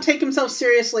 Does not take himself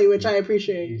seriously, which I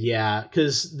appreciate. Yeah,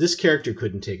 because this character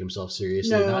couldn't take himself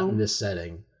seriously, not in this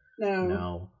setting.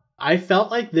 No. I felt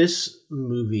like this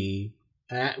movie,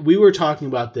 we were talking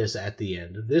about this at the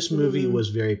end, this movie was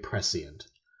very prescient.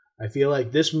 I feel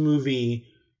like this movie,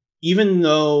 even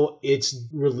though its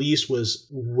release was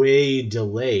way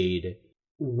delayed,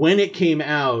 when it came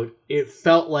out, it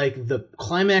felt like the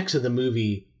climax of the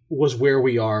movie was where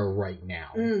we are right now.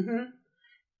 Mm-hmm.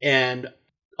 And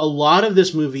a lot of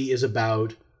this movie is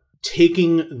about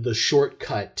taking the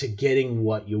shortcut to getting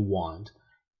what you want.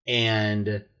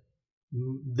 And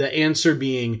the answer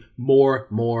being more,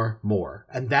 more, more.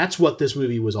 And that's what this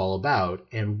movie was all about,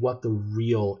 and what the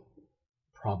real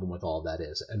problem with all of that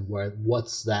is, and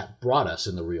what's that brought us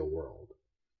in the real world.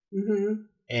 Mm-hmm.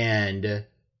 And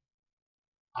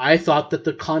I thought that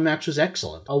the climax was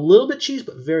excellent. A little bit cheesy,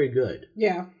 but very good.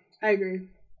 Yeah, I agree.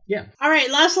 Yeah. All right,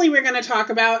 lastly, we're going to talk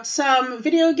about some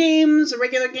video games,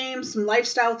 regular games, some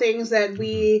lifestyle things that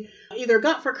we either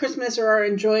got for Christmas or are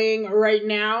enjoying right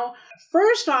now.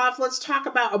 First off, let's talk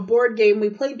about a board game we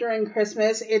played during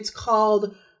Christmas. It's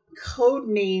called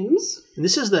Codenames. And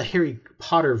this is the Harry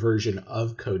Potter version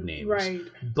of Codenames. Right.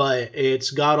 But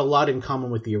it's got a lot in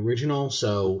common with the original,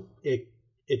 so it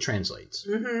translates.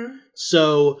 Mm-hmm.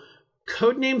 So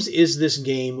Codenames is this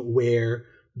game where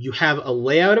you have a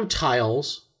layout of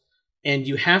tiles, and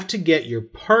you have to get your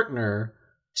partner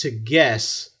to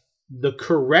guess the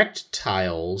correct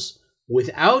tiles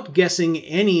without guessing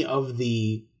any of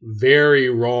the very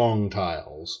wrong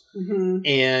tiles. Mm-hmm.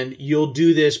 And you'll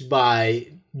do this by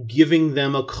giving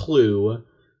them a clue,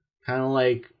 kind of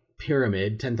like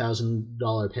Pyramid,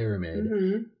 $10,000 Pyramid,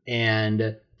 mm-hmm.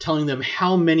 and telling them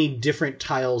how many different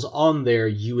tiles on there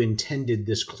you intended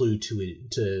this clue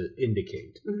to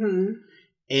indicate. Mm-hmm.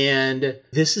 And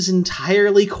this is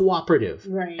entirely cooperative.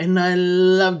 Right. And I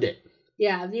loved it.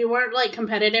 Yeah, you weren't like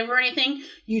competitive or anything.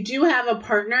 You do have a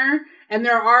partner, and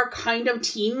there are kind of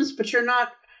teams, but you're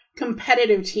not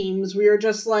competitive teams. We are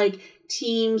just like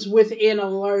teams within a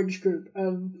large group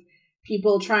of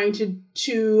people trying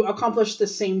to accomplish the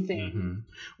same thing. Mm-hmm.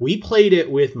 We played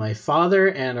it with my father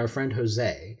and our friend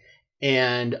Jose.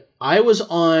 And I was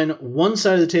on one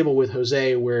side of the table with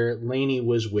Jose where Laney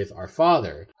was with our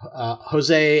father.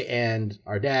 Jose and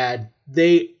our dad,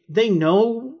 they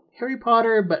know Harry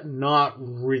Potter, but not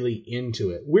really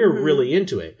into it. We're mm-hmm. really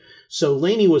into it. So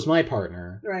Laney was my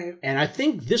partner. Right. And I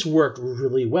think this worked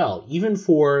really well, even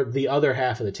for the other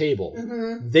half of the table.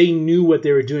 Mm-hmm. They knew what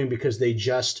they were doing because they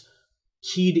just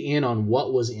keyed in on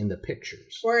what was in the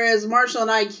pictures. Whereas Marshall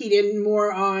and I keyed in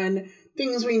more on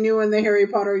things we knew in the Harry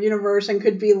Potter universe and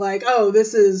could be like, oh,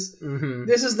 this is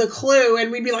the clue,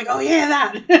 and we'd be like, oh yeah,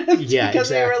 that. Yeah,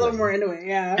 because exactly. we were a little more into it,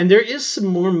 yeah. And there is some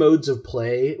more modes of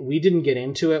play. We didn't get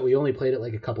into it. We only played it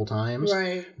like a couple times.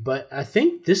 Right. But I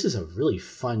think this is a really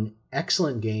fun,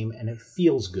 excellent game, and it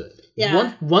feels good.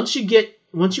 Yeah. Once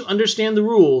you understand the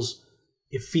rules,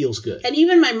 it feels good. And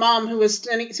even my mom, who was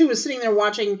sitting there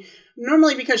watching,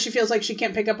 normally because she feels like she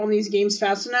can't pick up on these games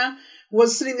fast enough,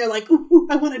 was sitting there like, ooh,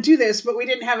 I want to do this, but we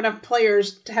didn't have enough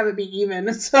players to have it be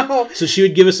even. So she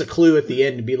would give us a clue at the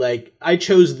end and be like, I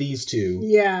chose these two.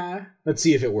 Yeah. Let's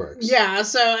see if it works. Yeah,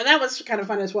 so that was kind of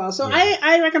fun as well. So yeah.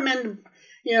 I recommend,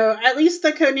 at least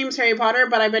the Codenames Harry Potter,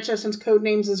 but I bet you since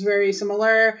Codenames is very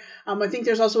similar, I think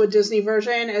there's also a Disney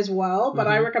version as well, but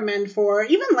I recommend for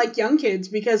even like young kids,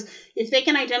 because if they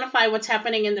can identify what's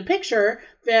happening in the picture,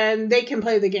 then they can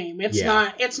play the game. It's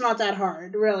not that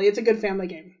hard, really. It's a good family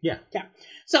game. Yeah. Yeah.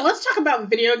 So let's talk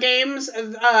about video games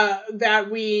that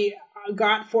we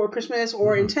got for Christmas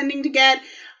or intending to get,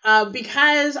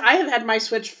 because I have had my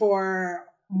Switch for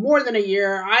more than a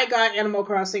year. I got Animal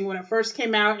Crossing when it first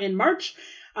came out in March,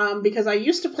 because I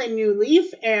used to play New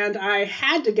Leaf and I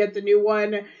had to get the new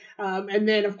one. And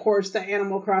then, of course, the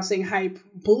Animal Crossing hype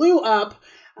blew up.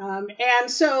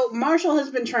 And so Marshall has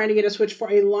been trying to get a Switch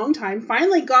for a long time.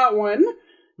 Finally got one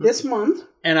this month.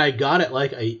 And I got it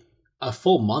like a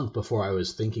full month before I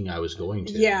was thinking I was going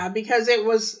to. Yeah, because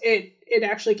it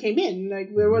actually came in. Like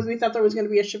we thought there was going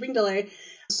to be a shipping delay.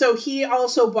 So he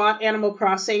also bought Animal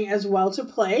Crossing as well to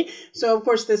play. So, of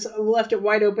course, this left it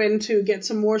wide open to get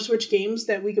some more Switch games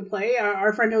that we could play.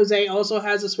 Our friend Jose also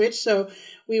has a Switch, so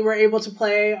we were able to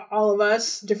play, all of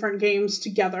us, different games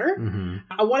together.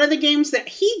 Mm-hmm. One of the games that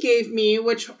he gave me,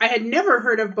 which I had never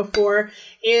heard of before,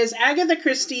 is Agatha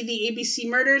Christie, The ABC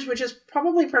Murders, which is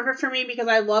probably perfect for me because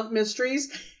I love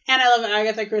mysteries and I love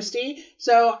Agatha Christie.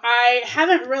 So I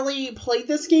haven't really played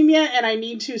this game yet, and I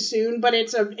need to soon, but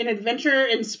it's an adventure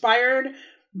inspired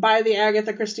by the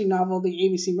Agatha Christie novel, The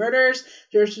ABC Murders.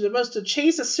 You're supposed to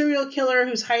chase a serial killer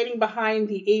who's hiding behind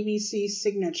the ABC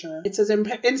signature. It says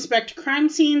inspect crime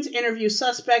scenes, interview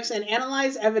suspects, and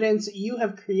analyze evidence you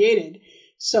have created.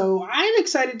 So I'm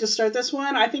excited to start this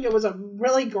one. I think it was a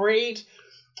really great,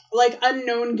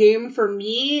 unknown game for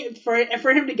me. For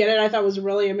him to get it, I thought was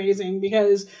really amazing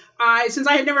because since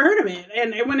I had never heard of it,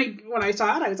 and when I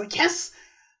saw it, I was like, yes.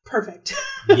 Perfect.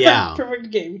 Yeah. Perfect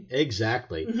game.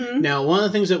 Exactly. Mm-hmm. Now, one of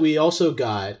the things that we also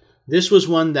got, this was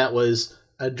one that was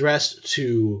addressed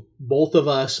to both of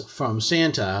us from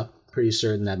Santa. Pretty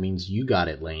certain that means you got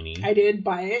it, Laney. I did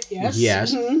buy it, yes.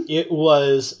 Yes. Mm-hmm. It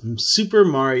was Super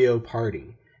Mario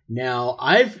Party. Now,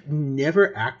 I've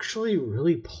never actually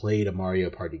really played a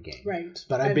Mario Party game. Right.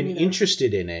 But I've been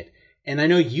interested in it. And I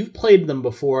know you've played them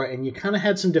before, and you kind of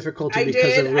had some difficulty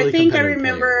because of really competitive players. I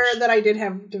remember that I did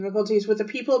have difficulties with the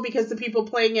people because the people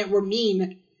playing it were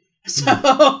mean. So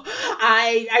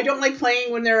I don't like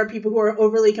playing when there are people who are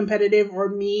overly competitive or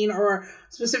mean or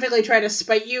specifically try to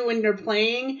spite you when you're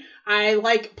playing. I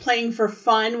like playing for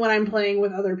fun when I'm playing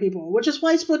with other people, which is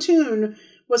why Splatoon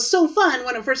was so fun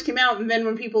when it first came out. And then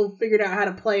when people figured out how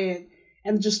to play it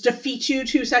and just defeat you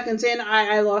 2 seconds in,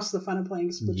 I lost the fun of playing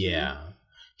Splatoon. Yeah.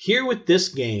 Here with this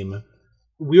game,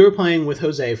 we were playing with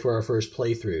Jose for our first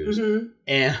playthroughs, mm-hmm.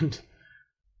 and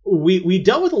we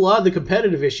dealt with a lot of the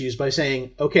competitive issues by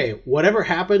saying, okay, whatever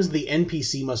happens, the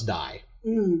NPC must die.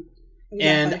 Mm, exactly.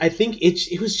 And I think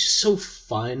it was just so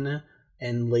fun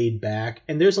and laid back,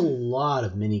 and there's a lot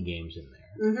of mini games in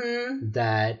there mm-hmm.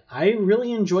 that I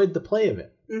really enjoyed the play of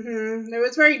it. Mm-hmm. It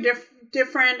was very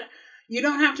different. You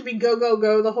don't have to be go, go,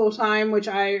 go the whole time, which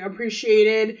I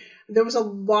appreciated. There was a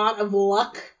lot of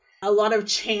luck, a lot of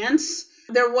chance.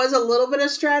 There was a little bit of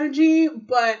strategy,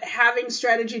 but having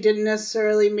strategy didn't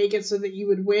necessarily make it so that you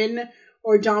would win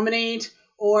or dominate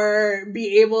or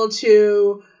be able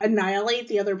to annihilate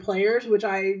the other players, which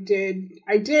I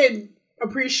did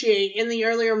appreciate. In the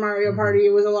earlier Mario Party,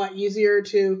 it was a lot easier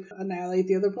to annihilate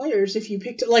the other players if you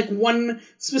picked one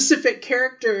specific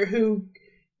character who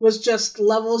was just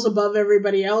levels above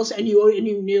everybody else, and you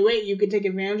knew it, you could take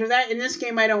advantage of that. In this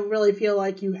game, I don't really feel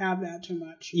like you have that too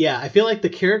much. Yeah, I feel like the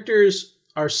characters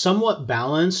are somewhat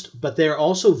balanced, but they're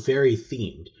also very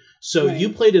themed. So right. You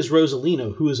played as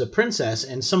Rosalina, who is a princess,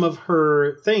 and some of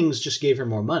her things just gave her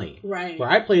more money. Right. Where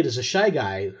I played as a shy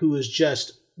guy who was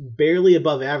just barely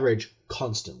above average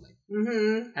constantly.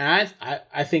 Mm-hmm. And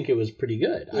I think it was pretty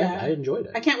good. Yeah. I enjoyed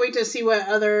it. I can't wait to see what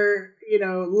other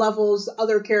levels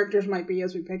other characters might be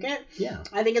as we pick it. Yeah.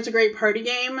 I think it's a great party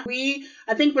game.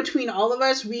 I think between all of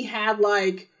us, we had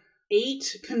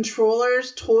 8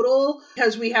 controllers total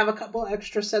because we have a couple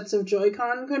extra sets of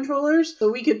Joy-Con controllers.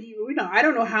 So we could, I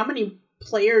don't know how many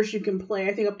players you can play.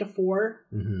 I think up to 4,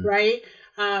 mm-hmm. right?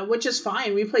 Which is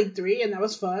fine. We played 3 and that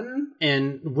was fun.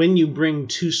 And when you bring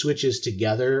 2 Switches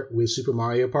together with Super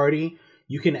Mario Party,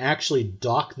 you can actually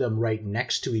dock them right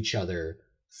next to each other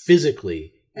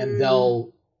physically, and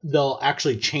they'll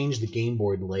actually change the game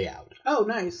board layout. Oh,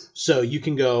 nice. So you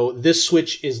can go, this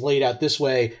Switch is laid out this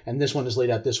way, and this one is laid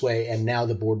out this way, and now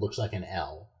the board looks like an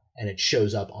L, and it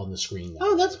shows up on the screen.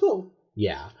 Oh, that's cool.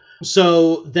 Yeah.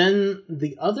 So then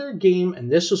the other game,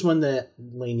 and this was one that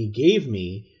Laney gave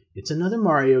me, it's another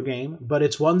Mario game, but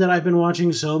it's one that I've been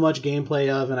watching so much gameplay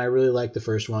of, and I really like the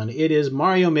first one. It is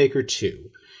Mario Maker 2.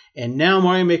 And now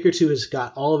Mario Maker 2 has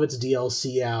got all of its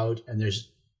DLC out, and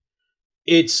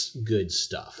it's good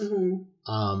stuff.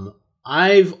 Mm-hmm.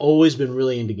 I've always been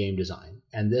really into game design,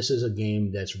 and this is a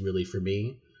game that's really for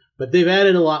me. But they've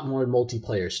added a lot more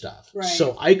multiplayer stuff. Right.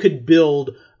 So I could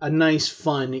build a nice,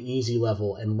 fun, easy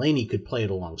level, and Laney could play it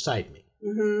alongside me.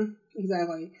 Mm-hmm.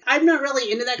 Exactly. I'm not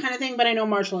really into that kind of thing, but I know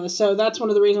Marshall is, so that's one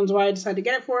of the reasons why I decided to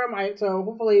get it for him. So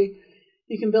hopefully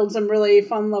you can build some really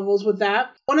fun levels with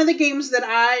that. One of the games that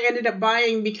I ended up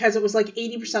buying because it was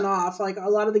 80% off, a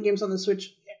lot of the games on the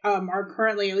Switch are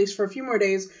currently, at least for a few more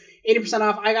days, 80%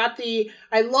 off.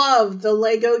 I love the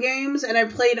Lego games, and I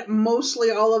played mostly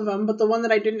all of them, but the one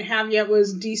that I didn't have yet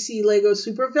was DC Lego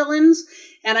Supervillains,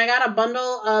 and I got a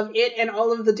bundle of it and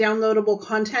all of the downloadable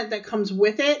content that comes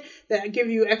with it that give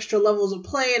you extra levels of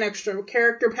play and extra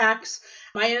character packs.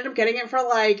 I ended up getting it for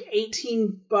like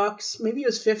 $18, maybe it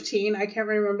was 15, I can't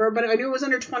remember, but I knew it was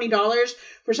under $20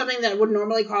 for something that would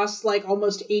normally cost like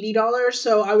almost $80,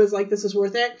 so I was like, this is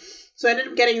worth it. So I ended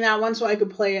up getting that one so I could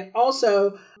play it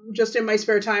also just in my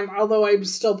spare time, although I'm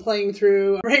still playing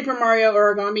through Paper Mario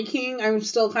Origami King. I'm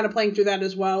still kind of playing through that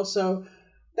as well, so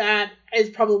that is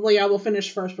probably I will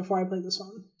finish first before I play this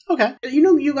one. Okay. You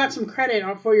know, you got some credit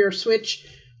for your Switch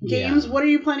games. Yeah. What are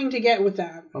you planning to get with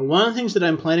that? One of the things that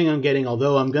I'm planning on getting,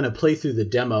 although I'm going to play through the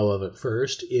demo of it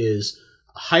first, is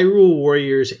Hyrule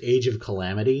Warriors Age of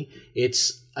Calamity.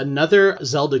 It's another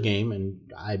Zelda game, and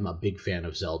I'm a big fan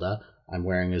of Zelda. I'm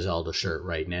wearing a Zelda shirt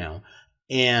right now.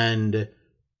 And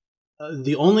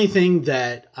the only thing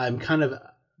that I'm kind of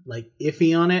like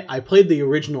iffy on it, I played the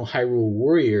original Hyrule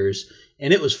Warriors,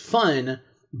 and it was fun,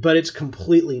 but it's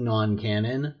completely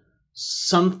non-canon.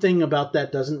 Something about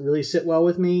that doesn't really sit well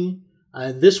with me.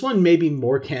 This one may be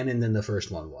more canon than the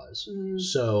first one was.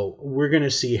 So we're going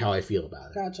to see how I feel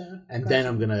about it. Gotcha. And then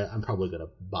I'm probably going to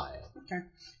buy it. Okay.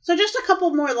 So just a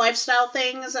couple more lifestyle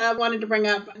things I wanted to bring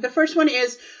up. The first one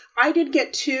is I did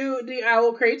get 2 the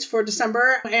owl crates for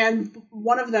December, and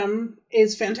one of them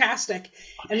is fantastic.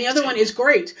 And the other one is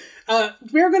great.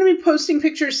 We're going to be posting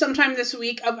pictures sometime this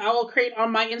week of Owl Crate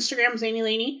on my Instagram, Zainey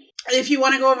Laney. If you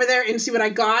want to go over there and see what I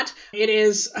got, it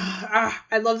is,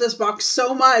 I love this box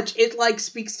so much. It like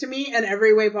speaks to me in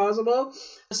every way possible.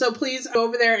 So please go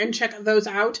over there and check those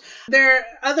out. Their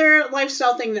other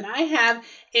lifestyle thing that I have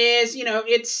is,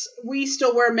 we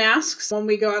still wear masks when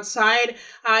we go outside.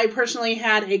 I personally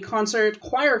had a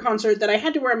choir concert that I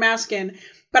had to wear a mask in,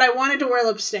 but I wanted to wear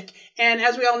lipstick. And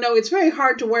as we all know, it's very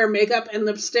hard to wear makeup and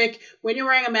lipstick when you're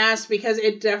wearing a mask because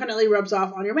it definitely rubs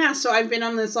off on your mask. So I've been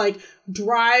on this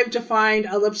drive to find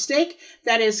a lipstick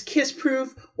that is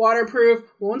kiss-proof, waterproof,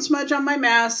 won't smudge on my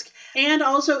mask, and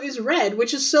also is red,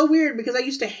 which is so weird because I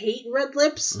used to hate red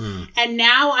lips. And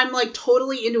now I'm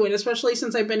totally into it, especially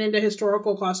since I've been into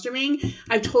historical costuming.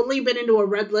 I've totally been into a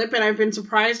red lip, and I've been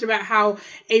surprised about how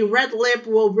a red lip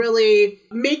will really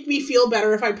make me feel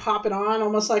better if I pop it on,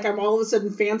 almost like I'm all of a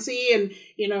sudden fancy. And,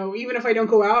 even if I don't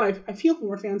go out, I feel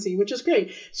more fancy, which is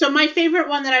great. So my favorite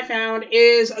one that I found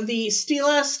is the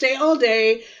Stila Stay All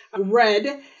Day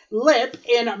red lip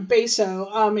in Beso.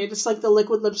 It's like the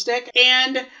liquid lipstick.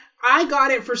 And I got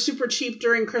it for super cheap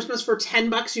during Christmas for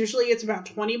 $10. Usually it's about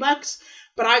 $20,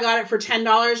 but I got it for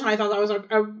 $10 and I thought that was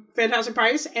a fantastic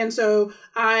price. And so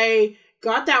I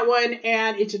got that one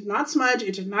and it did not smudge.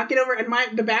 It did not get over. And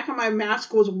the back of my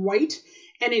mask was white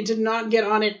and it did not get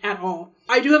on it at all.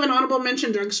 I do have an honorable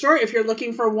mention drugstore if you're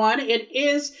looking for one. It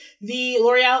is the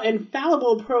L'Oreal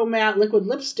Infallible Pro Matte Liquid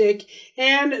Lipstick.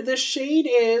 And the shade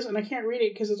is, and I can't read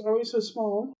it because it's always so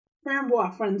small,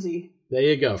 Framboise Frenzy. There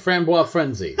you go, Framboise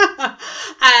Frenzy.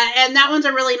 And that one's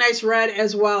a really nice red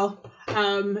as well,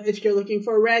 if you're looking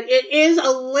for a red. It is a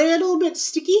little bit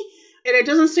sticky, and it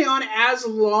doesn't stay on as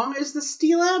long as the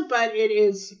Stila, but it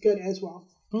is good as well.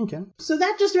 Okay. So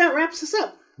that just about wraps us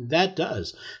up. That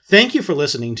does. Thank you for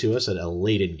listening to us at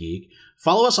Elated Geek.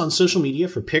 Follow us on social media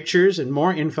for pictures and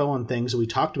more info on things that we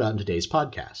talked about in today's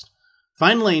podcast.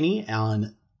 Find Laney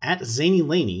on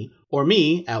 @ZaneyLaney or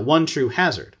me at One True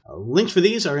Hazard. Links for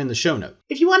these are in the show note.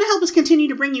 If you want to help us continue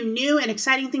to bring you new and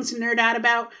exciting things to nerd out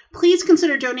about, please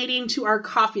consider donating to our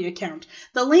Ko-fi account.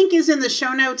 The link is in the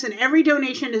show notes, and every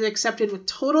donation is accepted with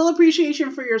total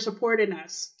appreciation for your support in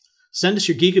us. Send us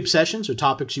your geek obsessions or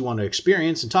topics you want to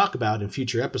experience and talk about in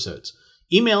future episodes.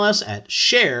 Email us at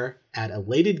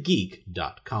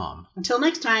share@elatedgeek.com. Until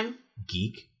next time.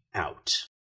 Geek out.